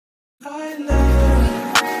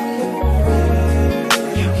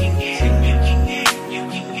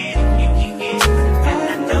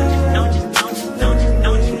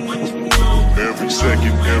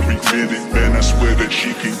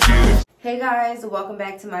Guys, welcome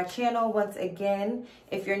back to my channel once again.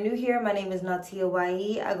 If you're new here, my name is Natia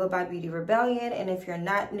YE. I go by Beauty Rebellion, and if you're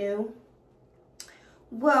not new,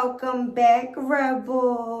 welcome back,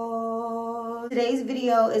 Rebel. Today's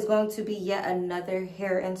video is going to be yet another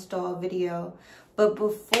hair install video. But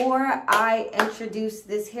before I introduce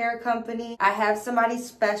this hair company, I have somebody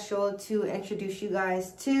special to introduce you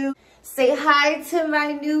guys to. Say hi to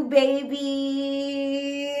my new baby.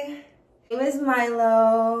 His name is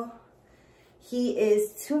Milo. He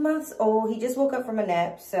is 2 months old. He just woke up from a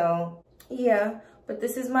nap, so yeah. But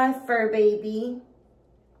this is my fur baby.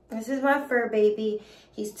 This is my fur baby.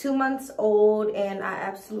 He's 2 months old, and I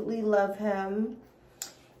absolutely love him.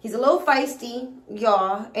 He's a little feisty,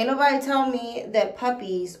 y'all. Ain't nobody tell me that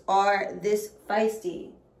puppies are this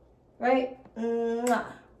feisty, right?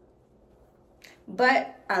 Mwah.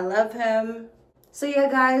 But I love him. So yeah,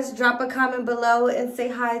 guys, drop a comment below and say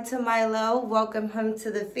hi to Milo. Welcome him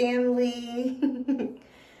to the family.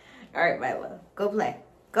 All right, Milo, go play.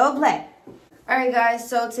 Go play. All right, guys,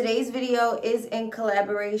 so today's video is in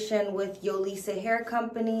collaboration with Yolissa Hair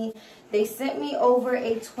Company. They sent me over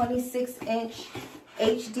a 26-inch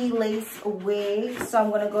HD lace wig, so I'm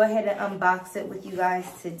going to go ahead and unbox it with you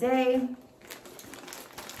guys today.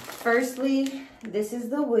 Firstly, this is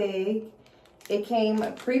the wig. It came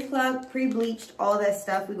pre-plucked, pre-bleached, all that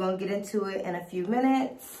stuff. We're going to get into it in a few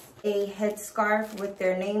minutes. A headscarf with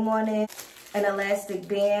their name on it. An elastic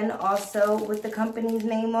band also with the company's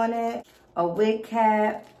name on it. A wig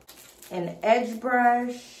cap. An edge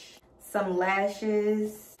brush. Some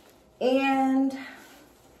lashes. And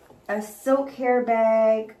a silk hair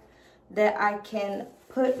bag that I can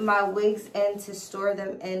put my wigs in to store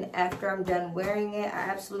them in after I'm done wearing it. I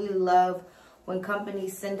absolutely love when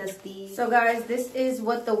companies send us these. So guys, this is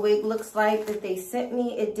what the wig looks like that they sent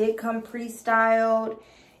me. It did come pre-styled.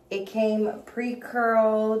 It came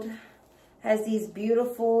pre-curled. Has these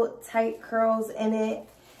beautiful tight curls in it.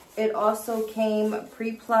 It also came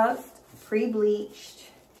pre-plucked,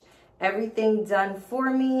 pre-bleached. Everything done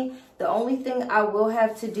for me. The only thing I will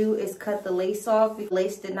have to do is cut the lace off. The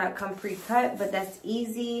lace did not come pre-cut, but that's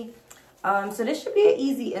easy. So this should be an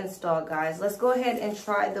easy install, guys. Let's go ahead and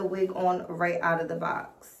try the wig on right out of the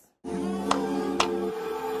box.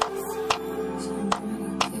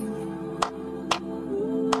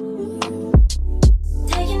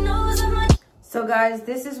 So guys,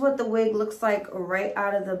 this is what the wig looks like right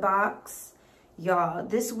out of the box. Y'all,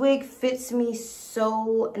 this wig fits me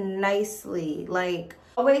so nicely. Like,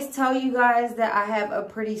 I always tell you guys that I have a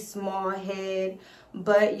pretty small head,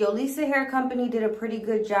 but Yolissa Hair Company did a pretty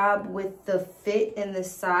good job with the fit and the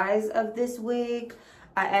size of this wig.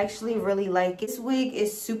 I actually really like it. This wig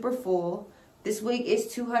is super full. This wig is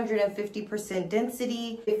 250%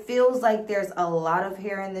 density. It feels like there's a lot of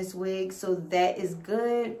hair in this wig, so that is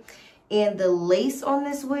good. And the lace on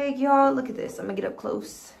this wig, y'all, look at this. I'm gonna get up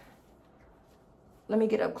close. Let me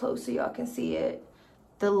get up close so y'all can see it.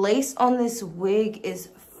 The lace on this wig is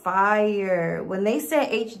fire. When they said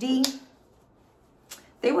HD,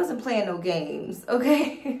 they wasn't playing no games,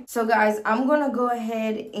 okay? So guys, I'm gonna go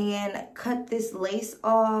ahead and cut this lace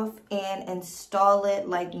off and install it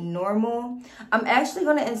like normal. I'm actually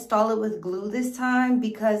gonna install it with glue this time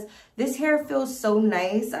because this hair feels so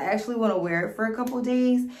nice. I actually wanna wear it for a couple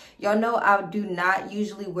days. Y'all know I do not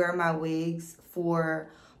usually wear my wigs for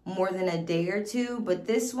more than a day or two, but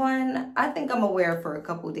this one I think I'm gonna wear for a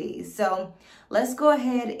couple days. So let's go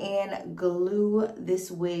ahead and glue this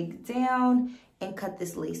wig down and cut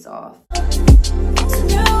this lace off.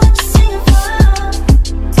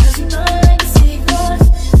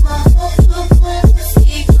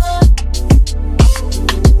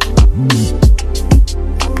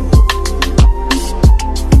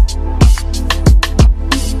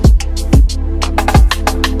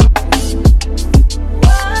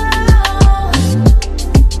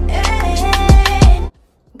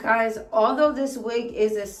 Guys, although this wig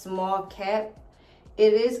is a small cap,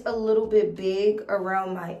 it is a little bit big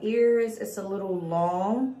around my ears. It's a little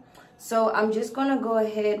long. So I'm just gonna go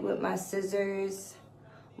ahead with my scissors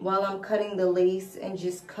while I'm cutting the lace and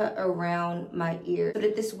just cut around my ears so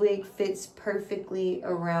that this wig fits perfectly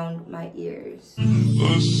around my ears.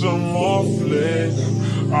 Some more flesh,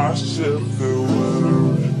 I should feel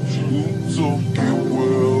well. You took it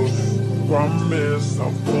well. Promise I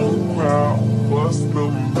won't cry, bust the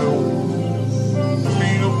milk.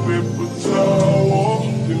 Me a paper towel,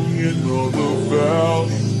 give me another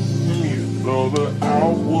value. Give me another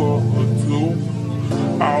hour or two.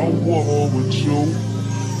 I'll walk with you.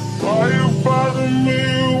 Why you bother me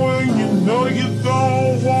when you know you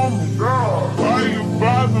don't want me? Why you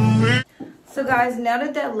bother me? So guys, now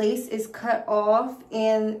that that lace is cut off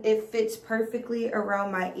and it fits perfectly around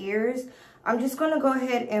my ears, I'm just going to go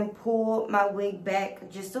ahead and pull my wig back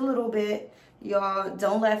just a little bit. Y'all,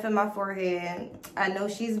 don't laugh at my forehead. I know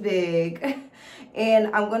she's big.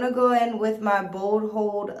 And I'm going to go in with my Bold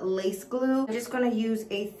Hold lace glue. I'm just going to use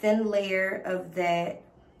a thin layer of that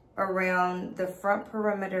around the front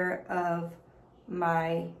perimeter of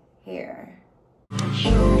my hair.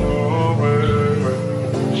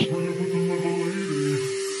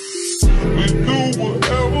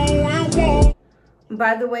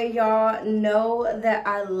 By the way, y'all, know that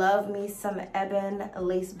I love me some Ebon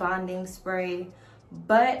lace bonding spray,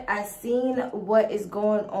 but I seen what is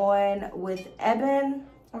going on with Ebon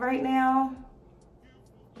right now.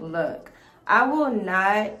 Look, I will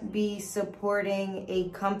not be supporting a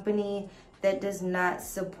company that does not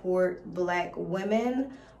support Black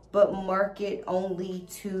women, but market only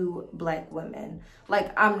to Black women.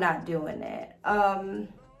 Like, I'm not doing that.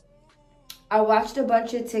 I watched a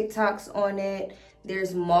bunch of TikToks on it.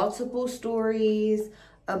 There's multiple stories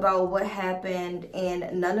about what happened,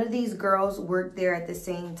 and none of these girls worked there at the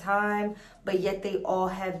same time, but yet they all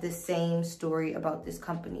have the same story about this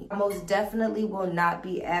company. I most definitely will not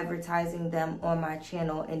be advertising them on my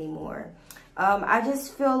channel anymore. I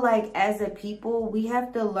just feel like as a people, we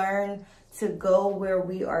have to learn to go where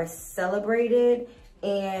we are celebrated.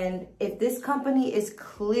 And if this company is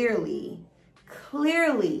clearly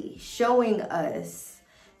showing us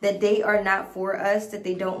that they are not for us, that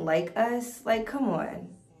they don't like us, like, come on.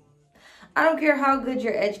 I don't care how good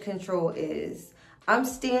your edge control is. I'm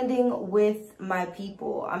standing with my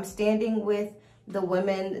people. I'm standing with the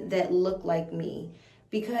women that look like me.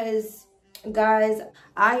 Because, guys,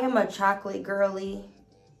 I am a chocolate girly.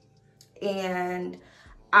 And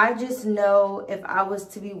I just know if I was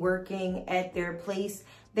to be working at their place,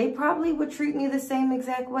 they probably would treat me the same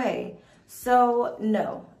exact way. So,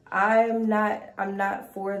 no. I'm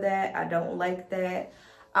not for that. I don't like that.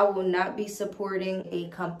 I will not be supporting a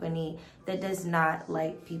company that does not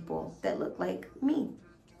like people that look like me.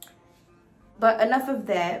 But enough of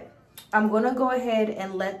that. I'm going to go ahead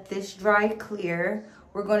and let this dry clear.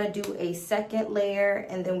 We're going to do a second layer,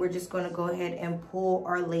 and then we're just going to go ahead and pull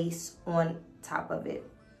our lace on top of it.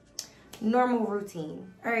 Normal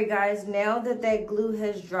routine. All right, guys, now that that glue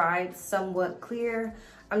has dried somewhat clear,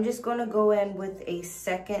 I'm just going to go in with a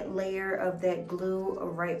second layer of that glue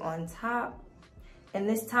right on top. And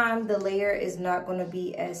this time the layer is not going to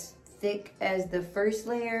be as thick as the first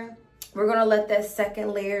layer. We're going to let that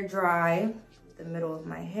second layer dry, the middle of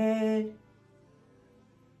my head.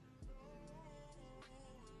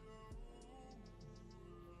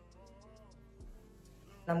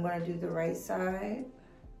 I'm going to do the right side.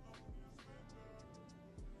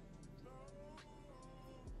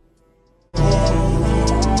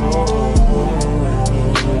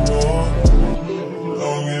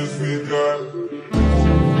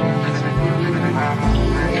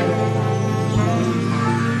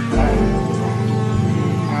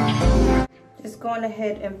 Just going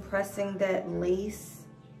ahead and pressing that lace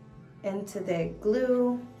into that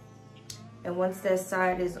glue. And once that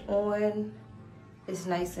side is on, it's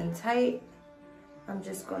nice and tight. I'm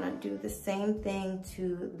just gonna do the same thing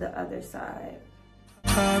to the other side.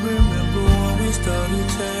 I remember when we started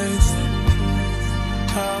texting.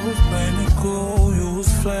 I was playing it cool, you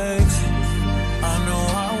was flexing. I know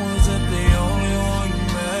I wasn't the only one you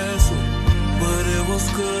messed with, but it was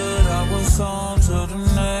good, I was on to the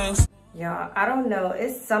next. Y'all, I don't know,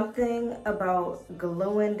 it's something about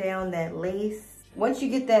gluing down that lace. Once you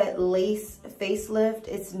get that lace facelift,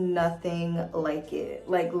 it's nothing like it,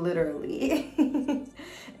 like literally.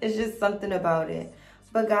 It's just something about it.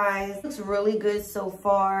 But guys, it looks really good so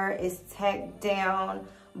far. It's tacked down,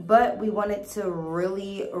 but we want it to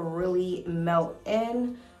really melt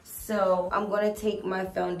in. So I'm going to take my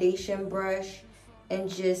foundation brush and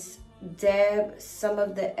just dab some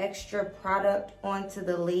of the extra product onto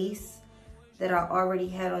the lace that I already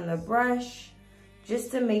had on the brush,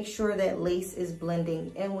 just to make sure that lace is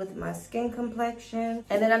blending in with my skin complexion.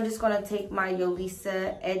 And then I'm just gonna take my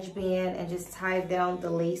Yolissa edge band and just tie down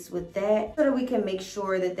the lace with that, so that we can make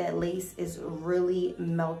sure that that lace is really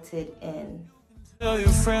melted in. Tell your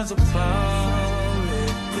friends about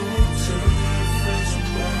it.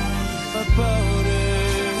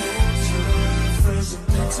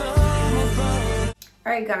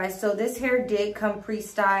 Alright guys, so this hair did come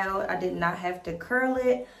pre-styled. I did not have to curl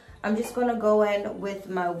it. I'm just going to go in with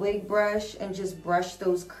my wig brush and just brush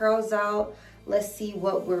those curls out. Let's see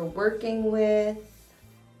what we're working with.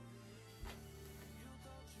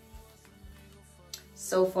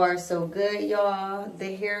 So far, so good, y'all.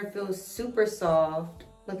 The hair feels super soft.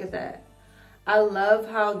 Look at that. I love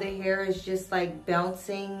how the hair is just like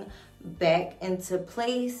bouncing back into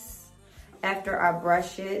place after I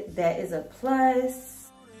brush it. That is a plus.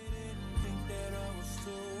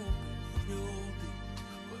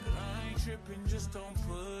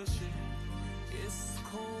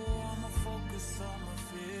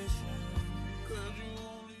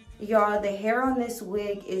 Y'all, the hair on this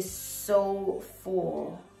wig is so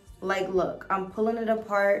full. Like, look, I'm pulling it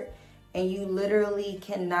apart and you literally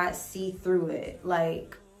cannot see through it.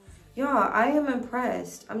 Like, y'all, I am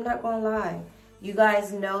impressed. I'm not gonna lie. You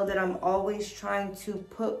guys know that I'm always trying to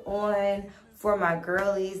put on for my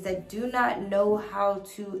girlies that do not know how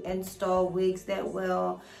to install wigs that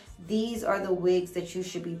well. These are the wigs that you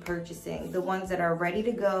should be purchasing. The ones that are ready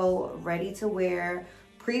to go, ready to wear,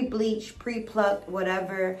 pre-bleached, pre-plucked,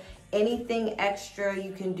 whatever. Anything extra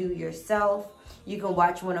you can do yourself. You can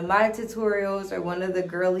watch one of my tutorials or one of the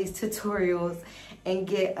girlies tutorials and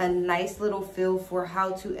get a nice little feel for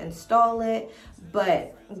how to install it.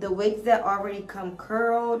 But the wigs that already come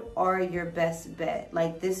curled are your best bet.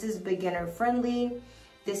 Like, this is beginner friendly.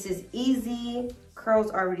 This is easy.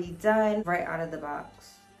 Curls already done right out of the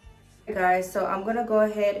box. Okay, guys, so I'm gonna go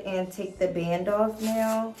ahead and take the band off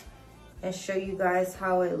now and show you guys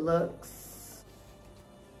how it looks.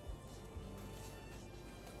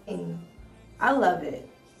 I love it.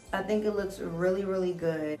 I think it looks really, really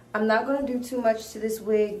good. I'm not gonna do too much to this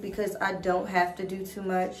wig because I don't have to do too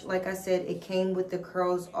much. Like I said, it came with the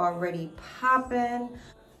curls already popping.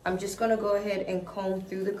 I'm just gonna go ahead and comb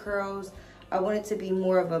through the curls. I want it to be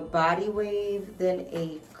more of a body wave than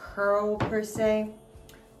a curl per se.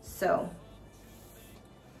 So,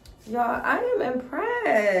 y'all, I am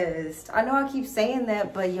impressed. I know I keep saying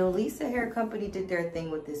that, but Yolissa Hair Company did their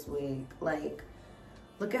thing with this wig. Like,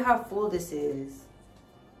 look at how full this is.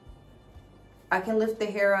 I can lift the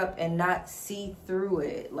hair up and not see through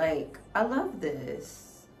it. Like, I love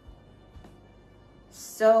this.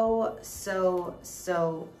 So, so,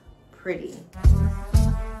 so pretty.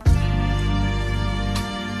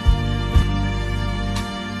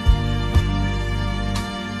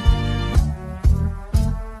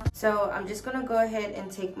 So I'm just gonna go ahead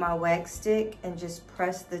and take my wax stick and just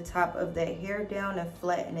press the top of the hair down and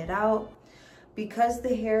flatten it out. Because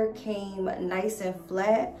the hair came nice and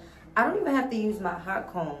flat, I don't even have to use my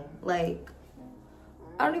hot comb. Like,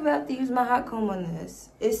 I don't even have to use my hot comb on this.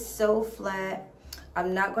 It's so flat.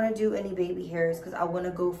 I'm not gonna do any baby hairs because I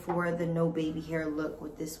wanna go for the no baby hair look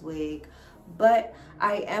with this wig. But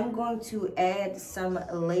I am going to add some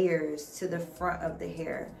layers to the front of the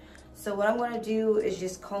hair. So what I'm gonna do is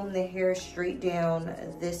just comb the hair straight down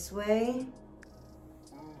this way.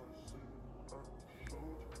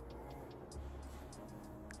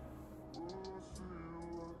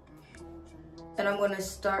 And I'm gonna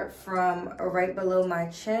start from right below my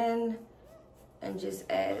chin and just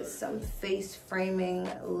add some face framing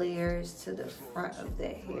layers to the front of the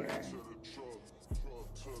hair.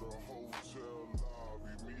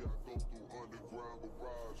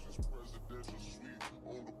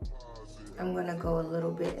 I'm gonna go a little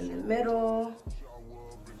bit in the middle.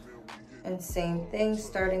 And same thing,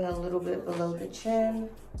 starting a little bit below the chin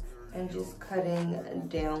and just cutting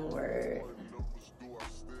downward.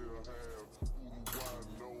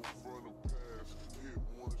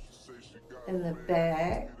 In the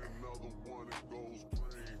back.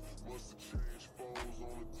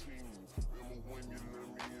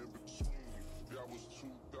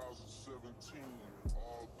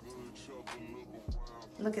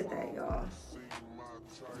 Look at that, y'all.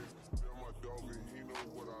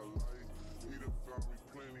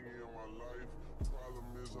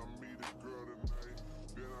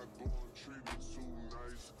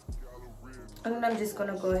 And then I'm just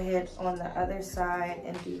gonna go ahead on the other side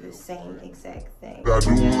and do the same exact thing. I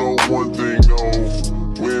do know one thing, no.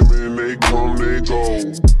 Women, they come, they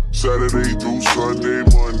go. Saturday through Sunday,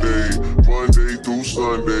 Monday through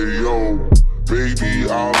Sunday, yo. Baby,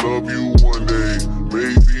 I'll love you one day.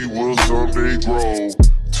 Maybe we'll someday grow.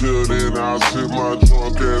 Till then, I'll sit my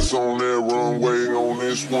drunk ass on that runway, on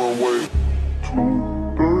this one way.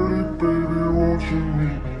 2:30, baby, won't you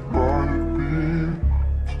meet me by the beach?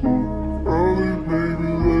 Early, maybe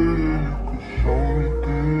later, you could show me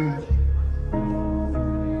things.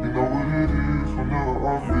 You know what it is whenever I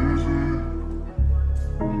visit.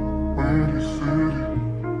 Windy City,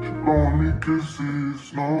 she blowing me kisses,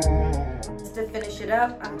 no. To finish it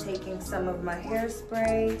up, I'm taking some of my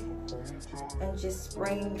hairspray and just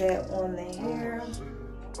spraying that on the hair,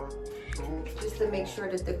 just to make sure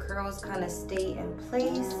that the curls kind of stay in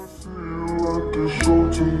place.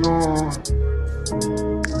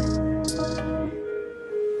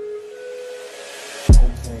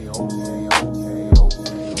 Okay.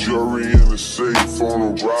 Jury in the safe on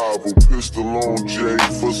arrival. Pistol on J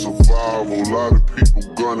for survival. Lot of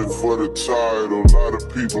people gunning for the title. Lot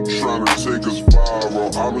of people trying to take us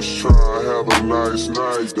viral. I was trying to have a nice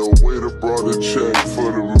night. The waiter brought a check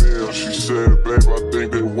for the meal. She said, babe, I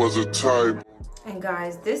think it was a typo. And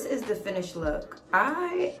guys, this is the finished look.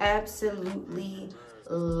 I absolutely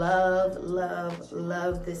love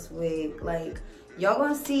this wig. Like, y'all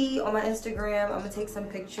gonna see on my Instagram, I'm gonna take some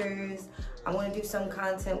pictures. I want to do some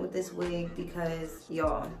content with this wig because,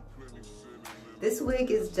 y'all, this wig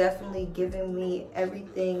is definitely giving me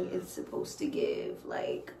everything it's supposed to give.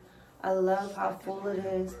 Like, I love how full it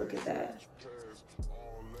is. Look at that.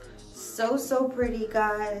 So pretty,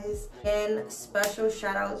 guys. And special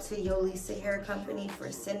shout out to Yolissa Hair Company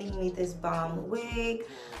for sending me this bomb wig.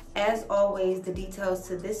 As always, the details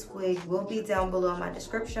to this wig will be down below in my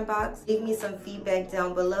description box. Leave me some feedback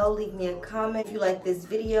down below. Leave me a comment. If you like this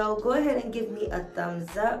video, go ahead and give me a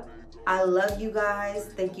thumbs up. I love you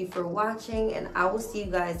guys. Thank you for watching, and I will see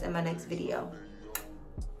you guys in my next video.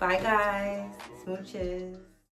 Bye, guys. Smooches.